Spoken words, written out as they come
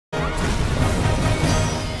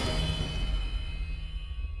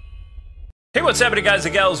Hey, what's happening, guys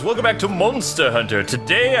and gals? Welcome back to Monster Hunter.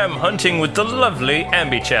 Today I'm hunting with the lovely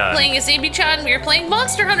Ambi-chan. Playing as Ambi-chan, we are playing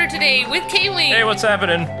Monster Hunter today with Kwings. Hey, what's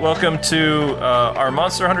happening? Welcome to our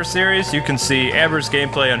Monster Hunter series. You can see Amber's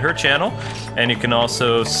gameplay on her channel, and you can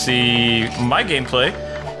also see my gameplay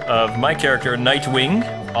of my character, Nightwing,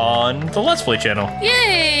 on the Let's Play channel.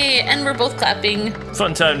 Yay! And we're both clapping.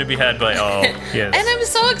 Fun time to be had by all. Yes. And I'm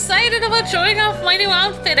so excited about showing off my new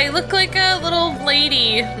outfit. I look like a little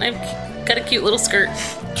lady. I've got a cute little skirt.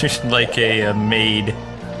 Just like a maid.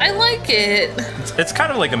 I like it. It's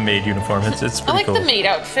kind of like a maid uniform. It's pretty cool. I like the maid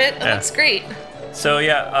outfit. It looks great. So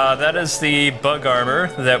yeah, that is the bug armor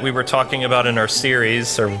that we were talking about in our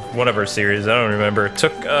series, or one of our series, I don't remember. It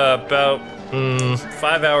took about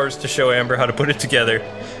 5 hours to show Amber how to put it together.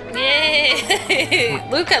 Yay!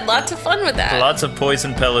 Luke had lots of fun with that. Lots of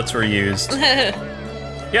poison pellets were used.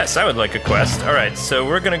 Yes, I would like a quest. Alright, so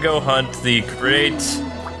we're gonna go hunt the great...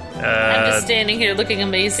 I'm just standing here looking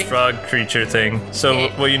amazing. Frog creature thing. So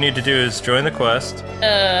what you need to do is join the quest.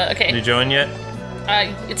 Okay. Did you join yet?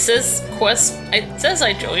 It says quest. It says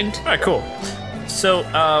I joined. Alright, cool. So,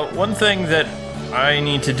 one thing that I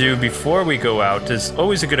need to do before we go out is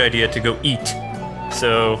always a good idea to go eat.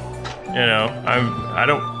 So, you know, I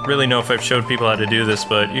don't really know if I've showed people how to do this,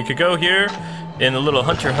 but you could go here in the little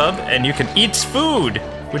hunter hub and you can eat food,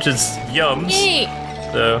 which is yums. Yay!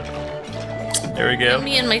 So, there we go.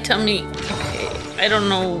 Me and my tummy. Okay, I don't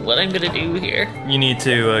know what I'm gonna do here. You need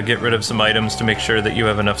to get rid of some items to make sure that you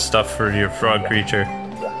have enough stuff for your frog creature.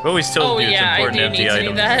 I've always told you it's important to empty items.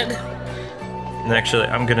 Do that. And actually,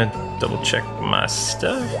 I'm gonna double check my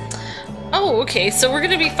stuff. Oh, okay, so we're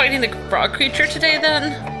gonna be fighting the frog creature today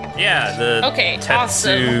then? Yeah, the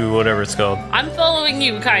Tetsu, whatever it's called. I'm following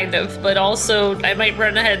you, kind of, but also I might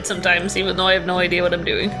run ahead sometimes, even though I have no idea what I'm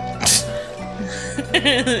doing.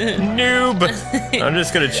 Noob! I'm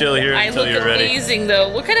just gonna chill here until you're ready. I look amazing,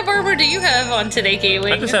 though. What kind of armor do you have on today,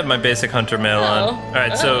 Kwing? I just have my basic hunter mail on.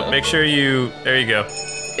 Alright, so make sure you... There you go.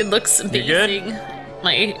 It looks amazing. You good?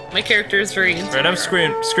 My character is very insecure. Right, I'm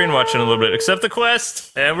screen watching a little bit. Accept the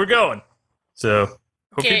quest, and we're going. So,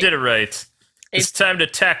 hope you did it right. It's time to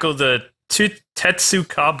tackle the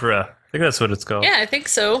Tetsucabra. I think that's what it's called. Yeah, I think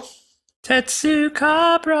so.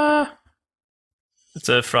 Tetsucabra! It's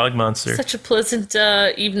a frog monster. Such a pleasant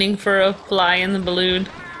evening for a fly in the balloon.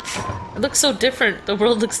 It looks so different. The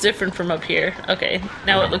world looks different from up here. Okay,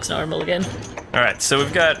 now it looks normal again. Alright, so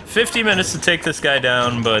we've got 50 minutes to take this guy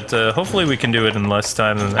down, but hopefully we can do it in less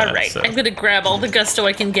time than that. Alright, so. I'm gonna grab all the gusto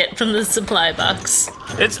I can get from the supply box.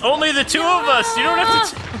 It's only the two of us! You don't have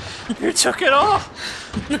to... You took it all!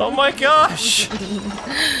 Oh my gosh!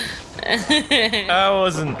 I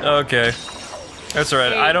wasn't... Okay. That's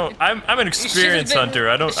alright. I'm an experienced hunter.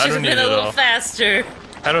 I don't need it all. A little faster.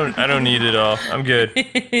 I don't need it all. I'm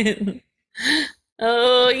good.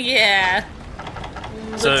 Oh yeah.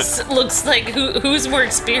 So, looks like who's more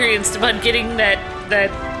experienced about getting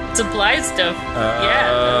that supply stuff?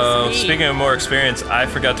 Yeah. Speaking of more experience, I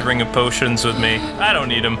forgot to bring the potions with me. I don't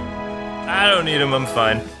need them. I'm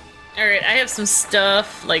fine. Alright, I have some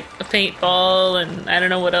stuff, like a paintball, and I don't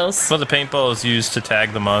know what else. Well, the paintball is used to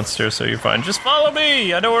tag the monster, so you're fine. Just follow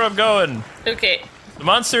me! I know where I'm going! Okay. The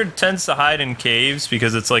monster tends to hide in caves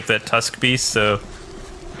because it's like that tusk beast, so,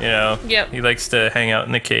 you know, he likes to hang out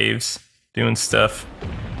in the caves, doing stuff.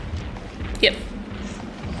 Yep.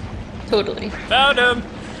 Totally. Found him!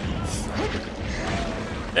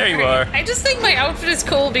 There you are. I just think my outfit is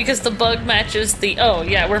cool because the bug matches the... Oh,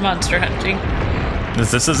 yeah, we're monster hunting.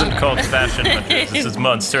 This isn't called Fashion Hunters, this is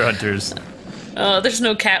Monster Hunters. Oh, there's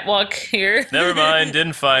no catwalk here. Never mind,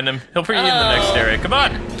 didn't find him. He'll bring you in the next area. Come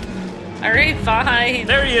on! Alright, fine.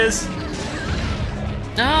 There he is!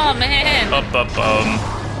 Oh, man.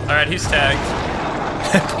 Alright, he's tagged.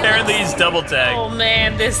 Apparently he's double tagged. Oh,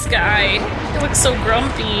 man, this guy. He looks so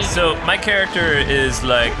grumpy. So, my character is,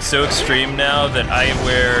 like, so extreme now that I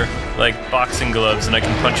wear... like boxing gloves and I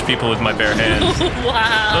can punch people with my bare hands.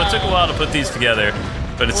 Wow. So it took a while to put these together,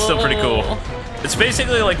 but it's still pretty cool. It's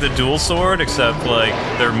basically like the dual sword, except like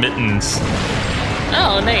they're mittens.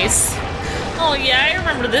 Oh, nice. Oh yeah, I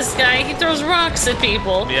remember this guy. He throws rocks at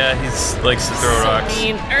people. Yeah, he likes to throw rocks.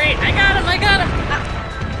 Mean. All right, I got him.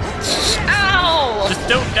 Ow! Just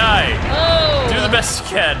don't die. Oh. Do the best you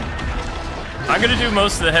can. I'm gonna do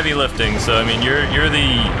most of the heavy lifting, so I mean you're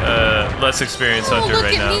the less experienced hunter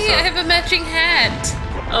right now. Look at me! So. I have a matching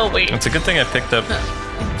hat. Oh wait. It's a good thing I picked up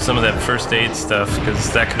some of that first aid stuff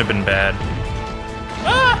because that could have been bad.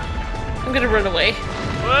 Ah! I'm gonna run away.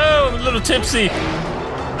 Whoa, I'm a little tipsy.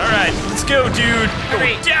 All right, let's go, dude.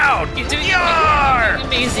 Go down. You're doing Yar!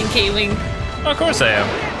 amazing, Kwing. Of course I am.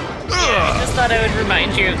 Yeah, I just thought I would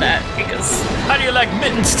remind you of that because How do you like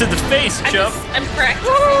mittens to the face, Chump? I'm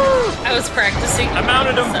practicing. I was practicing. I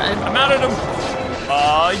mounted him. I mounted him.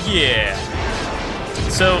 Aw, yeah.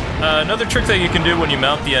 So, another trick that you can do when you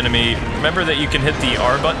mount the enemy, remember that you can hit the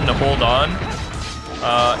R button to hold on,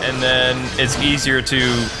 and then it's easier to,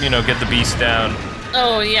 get the beast down.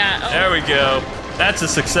 Oh, yeah. Oh. There we go. That's a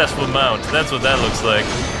successful mount. That's what that looks like.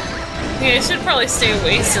 Yeah, I should probably stay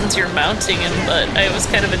away since you're mounting him, but I was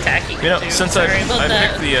kind of attacking him too. Since I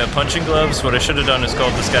picked the punching gloves, what I should have done is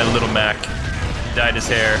called this guy Little Mac. Dyed his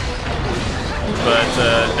hair. But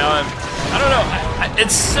now I don't know,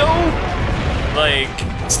 it's so,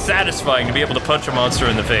 satisfying to be able to punch a monster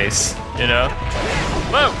in the face,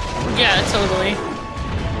 Whoa! Yeah, totally.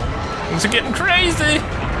 Things are getting crazy!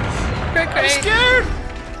 I'm scared!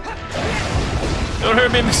 Don't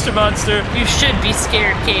hurt me, Mr. Monster! You should be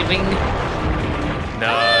scared, Kwing.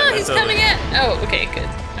 No, he's coming in! Oh, okay, good.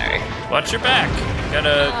 Alright. Watch your back!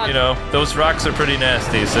 Gotta, those rocks are pretty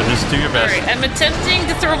nasty, so just do your best. Alright, I'm attempting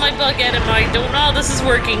to throw my bug at him. I don't know how this is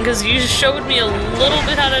working, because you showed me a little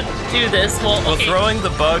bit how to do this. Well, throwing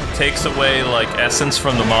the bug takes away, essence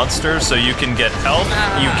from the monster, so you can get health,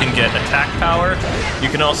 you can get attack power, you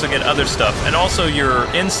can also get other stuff. And also, your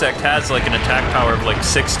insect has, an attack power of,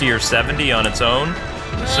 60 or 70 on its own.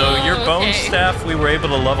 So your bone staff, we were able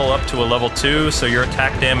to level up to a level 2, so your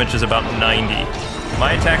attack damage is about 90.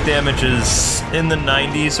 My attack damage is in the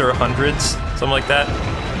 90s or 100s, something like that,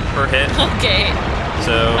 per hit. Okay.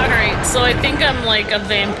 So. Alright, so I think I'm a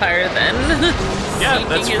vampire then. Yeah,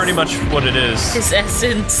 that's pretty much what it is. His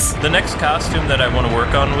essence. The next costume that I want to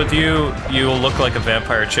work on with you, you'll look like a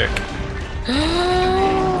vampire chick.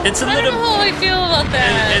 It's a little. I don't know how I feel about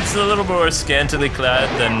that. It's a little more scantily clad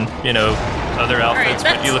than, other outfits,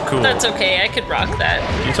 but you look cool. That's okay, I could rock that.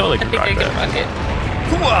 You totally could rock that. I think I could rock it.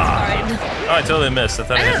 Oh, I totally missed.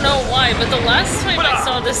 I don't know why, but the last time I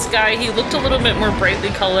saw this guy, he looked a little bit more brightly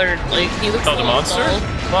colored. He looks a the little monster? dull.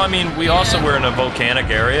 Well, I mean, we also were in a volcanic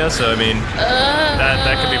area, so I mean,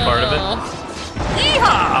 that could be part of it.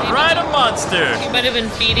 Yeehaw! Ride a monster! He might have been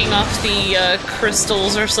feeding off the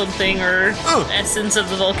crystals or something, or essence of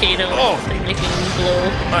the volcano or something, making him glow.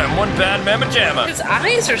 I am one bad mamma jamma. His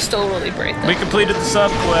eyes are still really bright, though. We completed the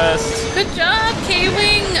sub quest. Good job,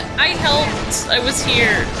 Kwing! I helped. I was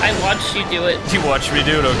here. I watched you do it. You watched me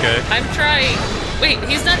do it, okay. I'm trying. Wait,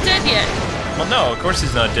 he's not dead yet. Well, no, of course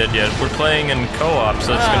he's not dead yet. We're playing in co-op,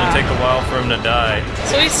 so it's gonna take a while for him to die.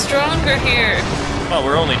 So he's stronger here. Well,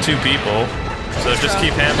 we're only 2 people. So just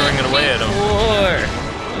keep hammering it away at him.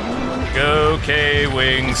 Go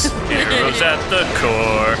Kwings, heroes at the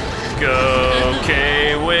core. Go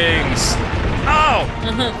Kwings. Ow!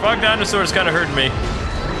 Frog dinosaur's kind of hurting me.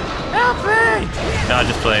 Help me! Nah,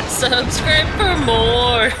 just playing. Subscribe for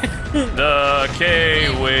more. The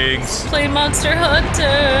Kwings. Play Monster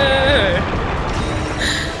Hunter.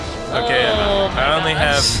 Okay, I only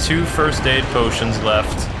have 2 first aid potions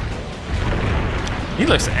left. He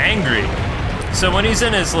looks angry. So when he's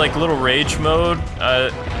in his little rage mode,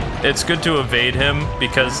 it's good to evade him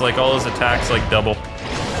because all his attacks double.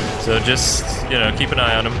 So just keep an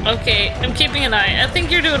eye on him. Okay, I'm keeping an eye. I think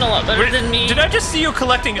you're doing a lot better than me. Did I just see you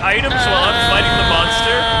collecting items while I'm fighting the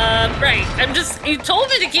monster? Right. You told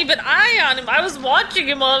me to keep an eye on him. I was watching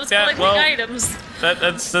him while I was collecting items.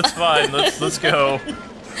 That's fine. Let's go.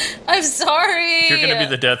 I'm sorry. If you're gonna be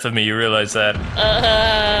the death of me, you realize that.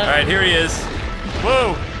 All right, here he is.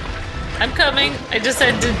 Whoa. I'm coming. I just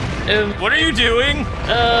had to. What are you doing?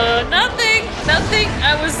 Nothing.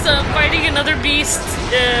 I was fighting another beast.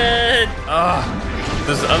 There's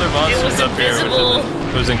other monsters up here,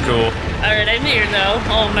 which wasn't cool. Alright, I'm here now.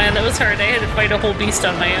 Oh man, that was hard. I had to fight a whole beast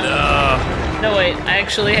on my own. No, wait. I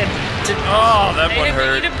actually had to. Oh, that one hurt. I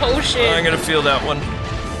had to eat a potion. I'm gonna feel that one.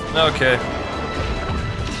 Okay.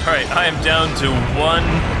 Alright, I am down to 1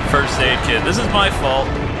 first aid kit. This is my fault.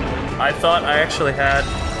 I thought I actually had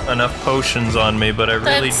enough potions on me, but I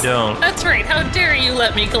really don't. That's right. How dare you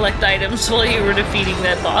let me collect items while you were defeating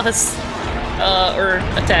that boss? Or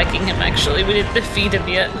attacking him, actually. We didn't defeat him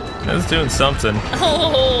yet. I was doing something.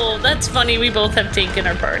 Oh, that's funny. We both have Tink in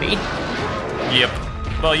our party. Yep.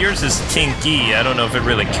 Well, yours is Tinky. I don't know if it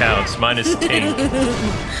really counts. Mine is Tink.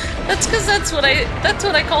 That's because that's what I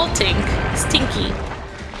call Tink. It's Tinky.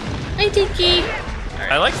 Hi, Tinky.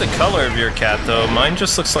 I like the color of your cat, though. Mine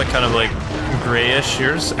just looks kind of grayish.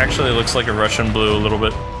 Yours actually looks like a Russian blue a little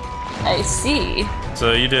bit. I see.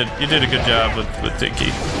 So you did a good job with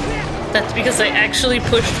Tinky. That's because I actually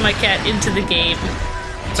pushed my cat into the game.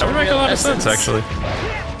 That would make a lot of sense, actually.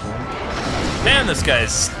 Man, this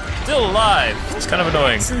guy's still alive. It's kind of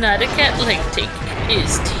annoying. It's not a cat like Tink. It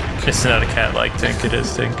is Tink. It's not a cat like Tink. It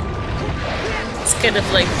is Tink. it's kind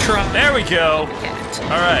of like Tron. There we go.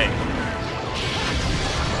 All right.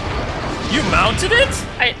 You mounted it?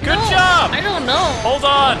 Good job. I don't know. Hold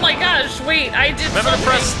on. Oh my gosh! Wait, I did. Remember to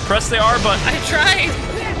press the R button. I tried.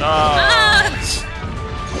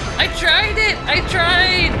 I tried it. I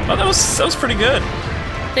tried. Oh, that was pretty good.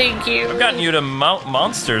 Thank you. I've gotten you to mount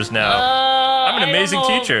monsters now. I'm an amazing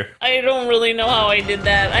teacher. I don't really know how I did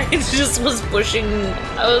that. I just was pushing.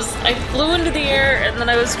 I flew into the air and then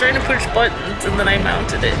I was trying to push buttons and then I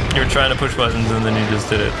mounted it. You were trying to push buttons and then you just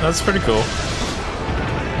did it. That's pretty cool.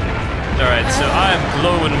 All right, so I'm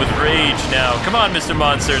glowing with rage now. Come on, Mr.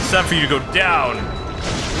 Monster. It's time for you to go down.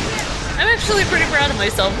 I'm actually pretty proud of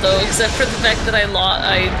myself though, except for the fact that I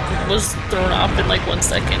was thrown off in like 1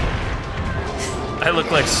 second. I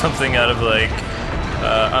look like something out of like,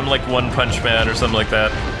 I'm like One Punch Man or something like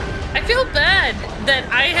that. I feel bad that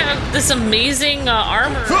I have this amazing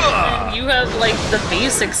armor and you have like the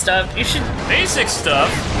basic stuff. You should... Basic stuff?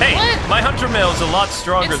 Hey, what? My Hunter Mail is a lot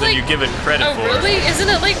stronger than you give it credit for. Oh really? Isn't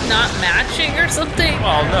it like not matching or something?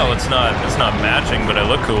 Well, no, it's not. It's not matching, but I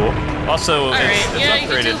look cool. Also, it's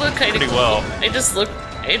upgraded you do look pretty well.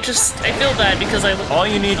 I feel bad because I look... All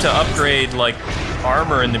you need to upgrade, like,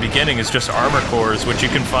 armor in the beginning is just armor cores, which you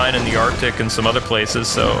can find in the Arctic and some other places,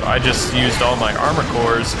 so I just used all my armor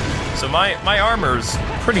cores. So my armor's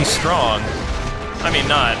pretty strong. I mean,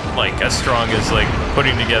 not, like, as strong as, like,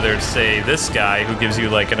 putting together, say, this guy, who gives you,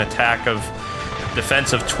 like, an attack of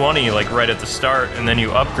defense of 20, like, right at the start, and then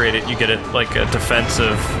you upgrade it, you get it, like, a defense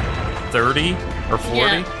of 30 or 40.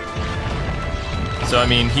 Yeah. So, I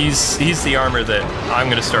mean, he's the armor that I'm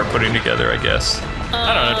gonna start putting together, I guess.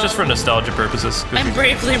 I don't know, just for nostalgia purposes. I'm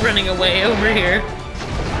bravely running away over here.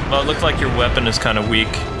 Well, it looked like your weapon is kind of weak.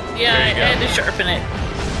 Yeah, I had to sharpen it.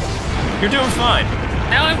 You're doing fine.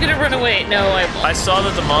 Now I'm gonna run away. No, I won't. I saw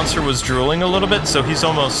that the monster was drooling a little bit, so he's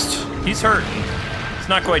hurting. It's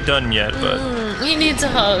not quite done yet, but... he needs a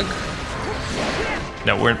hug.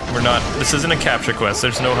 No, we're not, this isn't a capture quest.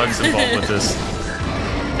 There's no hugs involved with this.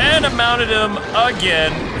 And I mounted him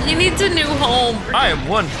again. He needs a new home. I am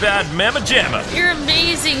one bad mamma jamma. You're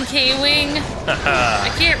amazing, Kwing. I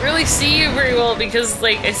can't really see you very well because,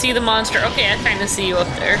 like, I see the monster. Okay, I kind of see you up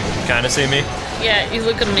there. Kind of see me? Yeah, you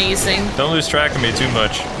look amazing. Don't lose track of me too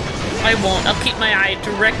much. I won't. I'll keep my eye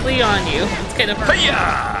directly on you. It's kind of hard.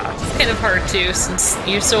 Hi-ya! It's kind of hard too, since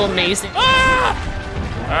you're so amazing. Ah!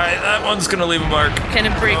 Alright, that one's gonna leave a mark. Kind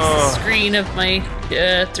of breaks the screen of my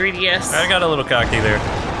 3DS. I got a little cocky there.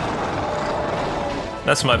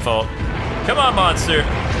 That's my fault. Come on, monster.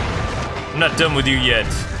 I'm not done with you yet.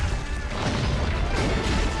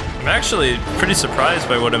 I'm actually pretty surprised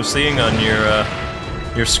by what I'm seeing on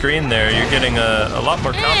your screen there. You're getting a lot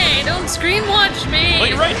more confidence. Hey, don't screen watch me! Well,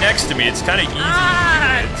 you're right next to me. It's kind of easy.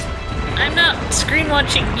 I'm not screen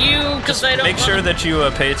watching you because I don't. Make sure that you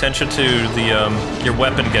pay attention to the your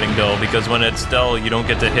weapon getting dull, because when it's dull, you don't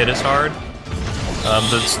get to hit as hard.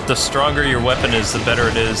 The stronger your weapon is, the better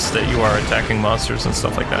it is that you are attacking monsters and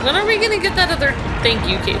stuff like that. When are we gonna get that other... Thank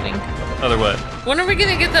you, Kwing. Other what? When are we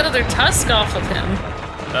gonna get that other tusk off of him?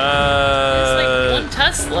 There's like one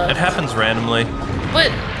tusk left. It happens randomly.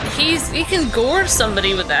 But he can gore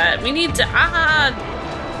somebody with that. We need to...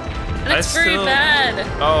 And it's very bad.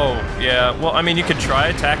 Oh, yeah. Well, I mean, you could try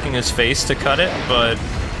attacking his face to cut it, but,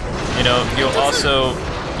 you know,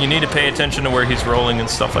 you need to pay attention to where he's rolling and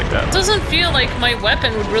stuff like that. It doesn't feel like my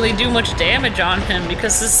weapon would really do much damage on him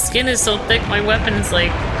because his skin is so thick. My weapon is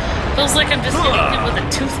like, feels like I'm just hitting him with a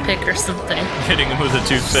toothpick or something. Hitting him with a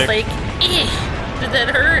toothpick? Just like, did that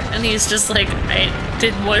hurt? And he's just like,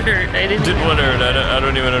 did what hurt? I didn't. Did what hurt? I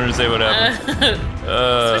don't even understand what happened.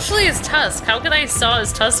 Especially his tusk. How could I saw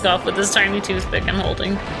his tusk off with this tiny toothpick I'm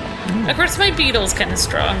holding? Of course, my beetle's kind of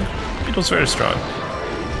strong. Beetle's very strong.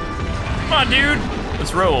 Come on, dude.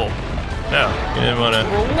 Let's roll. No, you didn't want to.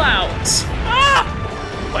 Roll out.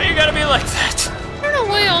 Why you gotta be like that? I don't know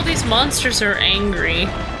why all these monsters are angry.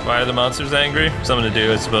 Why are the monsters angry? Something to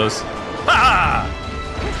do, I suppose. Ha!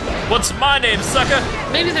 What's my name, sucker?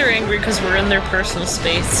 Maybe they're angry because we're in their personal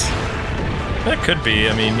space. That could be.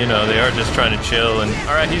 I mean, you know, they are just trying to chill. And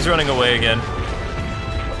all right, he's running away again.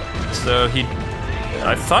 So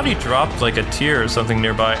I thought he dropped like a tier or something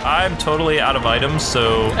nearby. I'm totally out of items,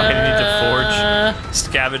 so I need to forge,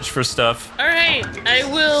 scavenge for stuff. Alright, I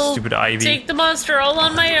will Stupid Ivy. Take the monster all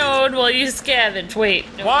on my own while you scavenge. Wait.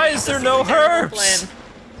 No, why is there no herbs?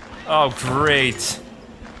 Oh, great.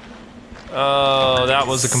 Oh, that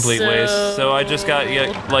was a complete waste. So I just got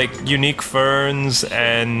like unique ferns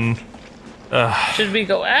and... Should we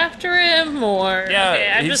go after him, or... Yeah,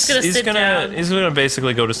 okay, I'm just gonna sit down. He's gonna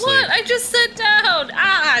basically go to sleep. What? I just sat down!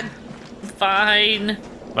 Fine.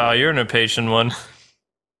 Wow, you're an impatient one.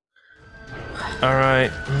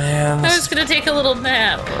 Alright, man. I was gonna take a little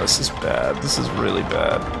nap. Oh, this is bad. This is really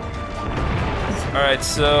bad. Alright,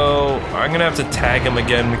 so I'm gonna have to tag him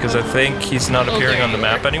again because I think he's not appearing on the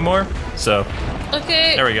map anymore. So,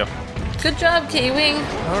 okay. There we go. Good job, Kwing.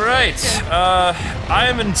 Alright, I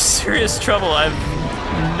am in serious trouble. I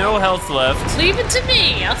have no health left. Leave it to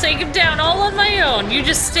me. I'll take him down all on my own. You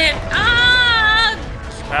just stand.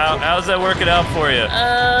 How's that working out for you?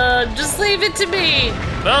 Just leave it to me.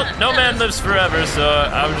 Well, no man lives forever, so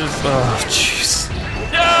I'm just. Oh, jeez.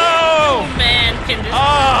 No! No man can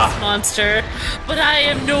destroy this monster, but I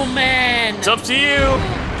am no man. It's up to you.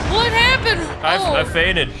 What happened? I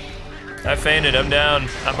fainted. I fainted. I'm down.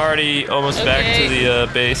 I'm already almost back to the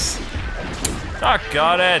base. Oh,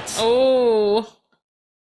 got it. Oh.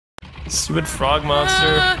 Stupid frog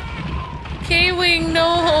monster. Kwing,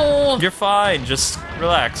 no. You're fine. Just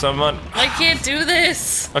relax. I can't do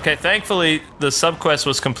this. Okay, thankfully the subquest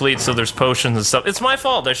was complete, so there's potions and stuff. It's my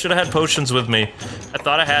fault. I should have had potions with me. I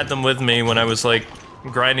thought I had them with me when I was like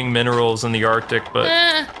grinding minerals in the Arctic, but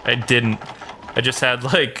I didn't. I just had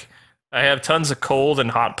like I have tons of cold and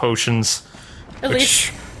hot potions. At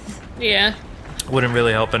least, yeah. Wouldn't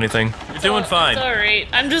really help anything. You're doing fine. It's alright.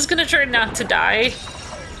 I'm just gonna try not to die.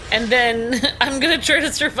 And then I'm gonna try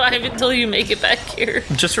to survive until you make it back here.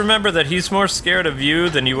 Just remember that he's more scared of you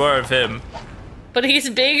than you are of him. But he's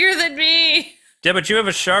bigger than me! Yeah, but you have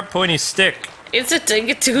a sharp, pointy stick. It's a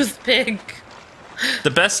toothpick. The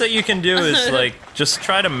best that you can do is, like, just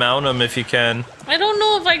try to mount him if you can. I don't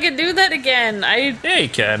know if I can do that again. Yeah, you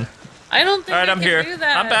can. I don't think Alright, I'm here. do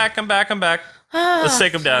that. I'm back. Let's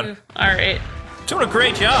take him down. Alright. Doing a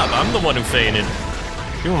great job. I'm the one who fainted.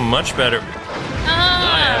 Doing much better.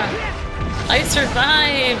 I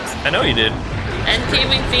survived. I know you did. And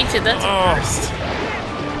Kwing fainted. That's a first.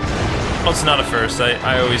 Well, it's not a first.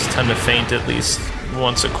 I always tend to faint at least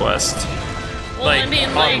once a quest. Well, like, I mean,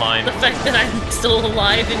 online. the fact that I'm still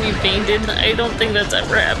alive and you fainted, I don't think that's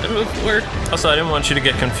ever happened before. Also, I didn't want you to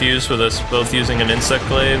get confused with us both using an insect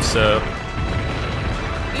glaive, so...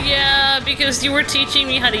 Yeah, because you were teaching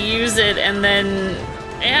me how to use it, and then...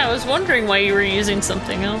 Yeah, I was wondering why you were using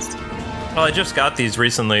something else. Well, I just got these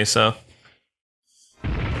recently, so...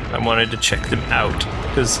 I wanted to check them out.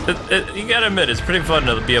 Because, you gotta admit, it's pretty fun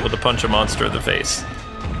to be able to punch a monster in the face.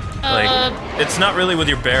 Like, it's not really with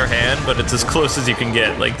your bare hand, but it's as close as you can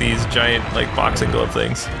get, like these giant, like, boxing glove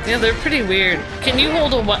things. Yeah, they're pretty weird. Can you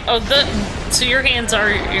hold a weapon? So your hands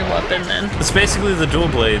are your weapon, then? It's basically the dual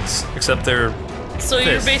blades, except they're So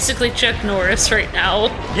fists. you're basically Chuck Norris right now.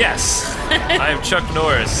 Yes! I am Chuck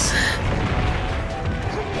Norris.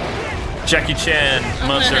 Jackie Chan,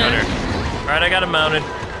 Monster Hunter. Alright, I got him mounted.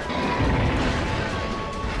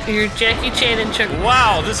 You're Jackie Chan and Chuck Norris.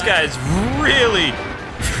 Wow, this guy's really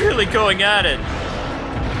going at it.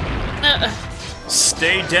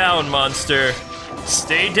 Stay down, monster.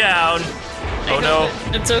 Stay down. Oh no.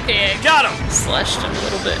 It's okay. I got him! Slashed him a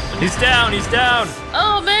little bit. He's down, he's down!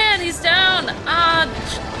 Oh man, he's down!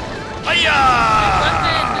 Hiya!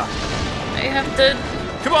 I have to...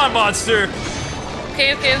 Come on, monster!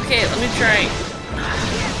 Okay, let me try.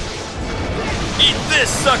 Eat this,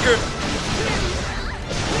 sucker!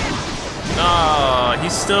 Ah,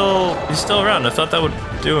 he's still around. I thought that would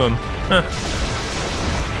do him. Huh.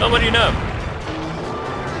 Well, what do you know?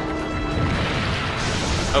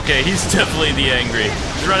 Okay, he's definitely the angry.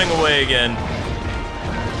 He's running away again.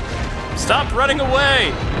 Stop running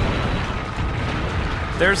away!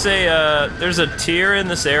 There's a tier in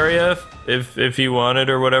this area if you want it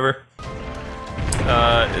or whatever.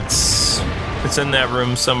 It's in that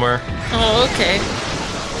room somewhere. Oh, okay.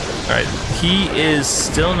 Alright, he is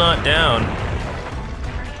still not down.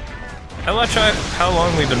 I watch how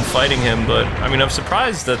long we've been fighting him, but I mean, I'm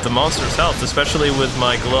surprised at the monster's health, especially with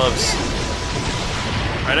my gloves.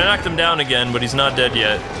 Alright, I knocked him down again, but he's not dead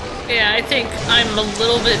yet. Yeah, I think I'm a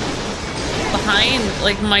little bit behind.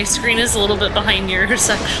 Like, my screen is a little bit behind yours,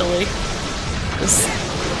 actually.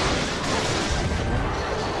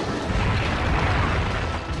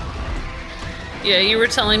 Yeah, you were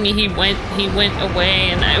telling me he went away,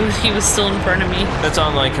 and he was still in front of me. That's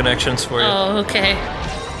online connections for you. Oh, okay.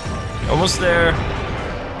 Almost there.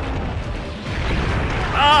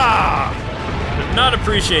 Ah! Did not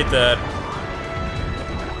appreciate that.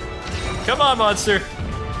 Come on, monster.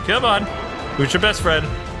 Come on. Who's your best friend?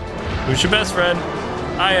 Who's your best friend?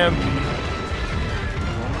 I am.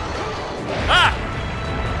 Ah!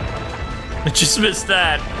 I just missed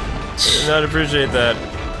that. Did not appreciate that.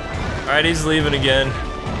 Alright, he's leaving again.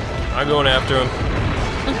 I'm going after him.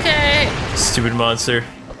 Okay. Stupid monster.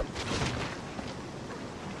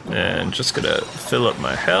 And just gonna fill up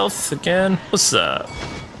my health again. What's up?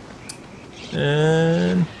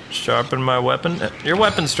 And sharpen my weapon. Your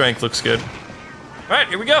weapon strength looks good. Alright,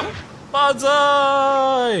 here we go.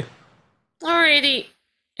 Bonsai! Alrighty.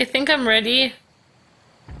 I think I'm ready.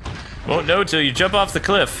 Won't know till you jump off the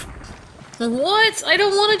cliff. What? I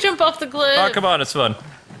don't want to jump off the cliff. Oh, come on, it's fun.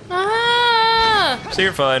 Ah! So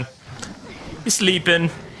you're fine. He's sleeping.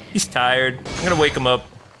 He's tired. I'm gonna wake him up.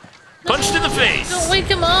 Punch to the face! Don't wake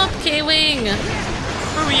him up, Kwing!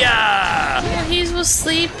 Booyah! Yeah, he was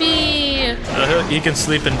sleepy. He can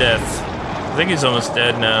sleep in death. I think he's almost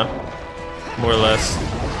dead now. More or less.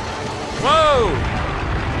 Whoa!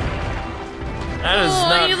 That is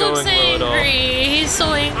not he going looks well at all. angry. He's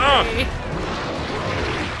so angry.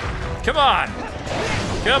 Come on!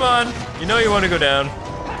 Come on! You know you want to go down.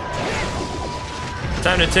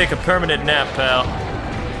 Time to take a permanent nap, pal.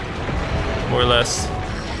 More or less.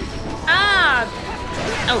 Ah!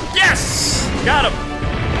 Oh. Yes! Got him!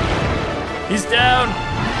 He's down!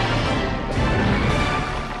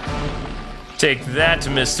 Take that,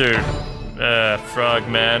 Mr. Frog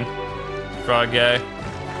Man. Frog guy.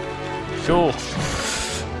 Cool.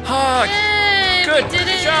 Ah, Yay, good we did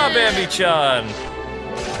it. job, Ambi-chan!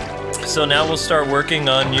 So now we'll start working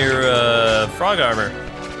on your frog armor,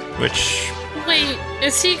 which... Wait,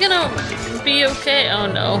 is he gonna be okay? Oh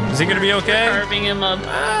no. Is he gonna be okay? Carving him up.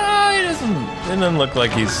 He doesn't look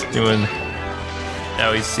like he's doing...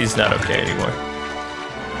 No, he's not okay anymore.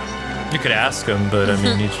 You could ask him, but I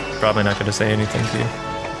mean, he's probably not gonna say anything to you.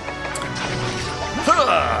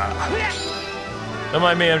 Don't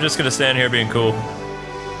mind me, I'm just gonna stand here being cool.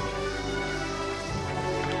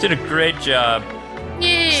 Did a great job.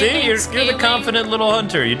 Yay, See, you're thanks, the confident little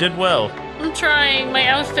hunter. You did well. I'm trying. My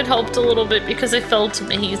outfit helped a little bit because I felt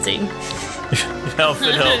amazing.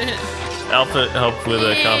 Outfit helped. Outfit helped with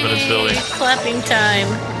confidence building. Clapping time.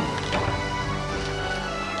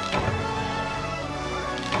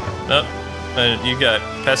 Oh, you got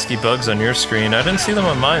pesky bugs on your screen. I didn't see them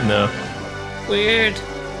on mine though. Weird.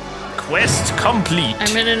 Quest complete.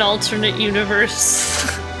 I'm in an alternate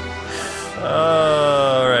universe.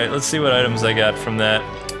 Alright, let's see what items I got from that.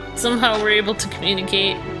 Somehow we're able to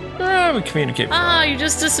communicate. We communicate. Ah, you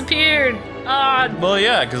just disappeared. Ah. Well,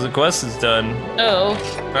 yeah, because the quest is done. Oh.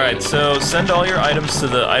 Alright, so send all your items to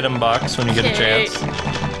the item box when you get a chance.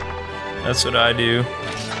 That's what I do.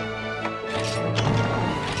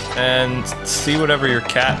 And see whatever your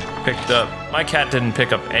cat picked up. My cat didn't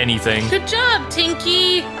pick up anything. Good job,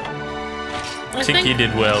 Tinky. Tinky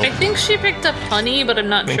did well. I think she picked up honey, but I'm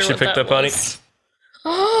not sure what she picked up honey?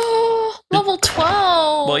 Oh, level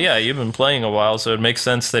 12. Well, yeah, you've been playing a while, so it makes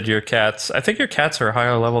sense that your cats... I think your cats are a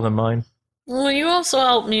higher level than mine. Well, you also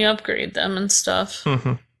helped me upgrade them and stuff.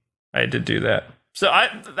 I did do that. So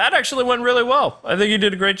that actually went really well. I think you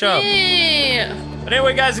did a great job. Yeah. But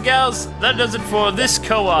anyway, guys and gals, that does it for this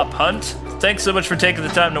co-op hunt. Thanks so much for taking the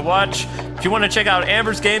time to watch. If you want to check out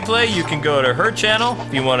Amber's gameplay, you can go to her channel.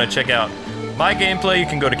 If you want to check out my gameplay, you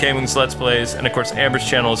can go to KwingsLetsPlays. And of course, Amber's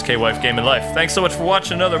channel is Kwife Game and Life. Thanks so much for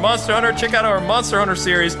watching another Monster Hunter. Check out our Monster Hunter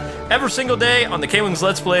series every single day on the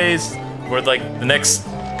KwingsLetsPlays for like the next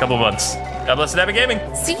couple months. God bless and happy gaming.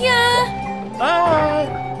 See ya.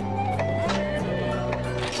 Bye.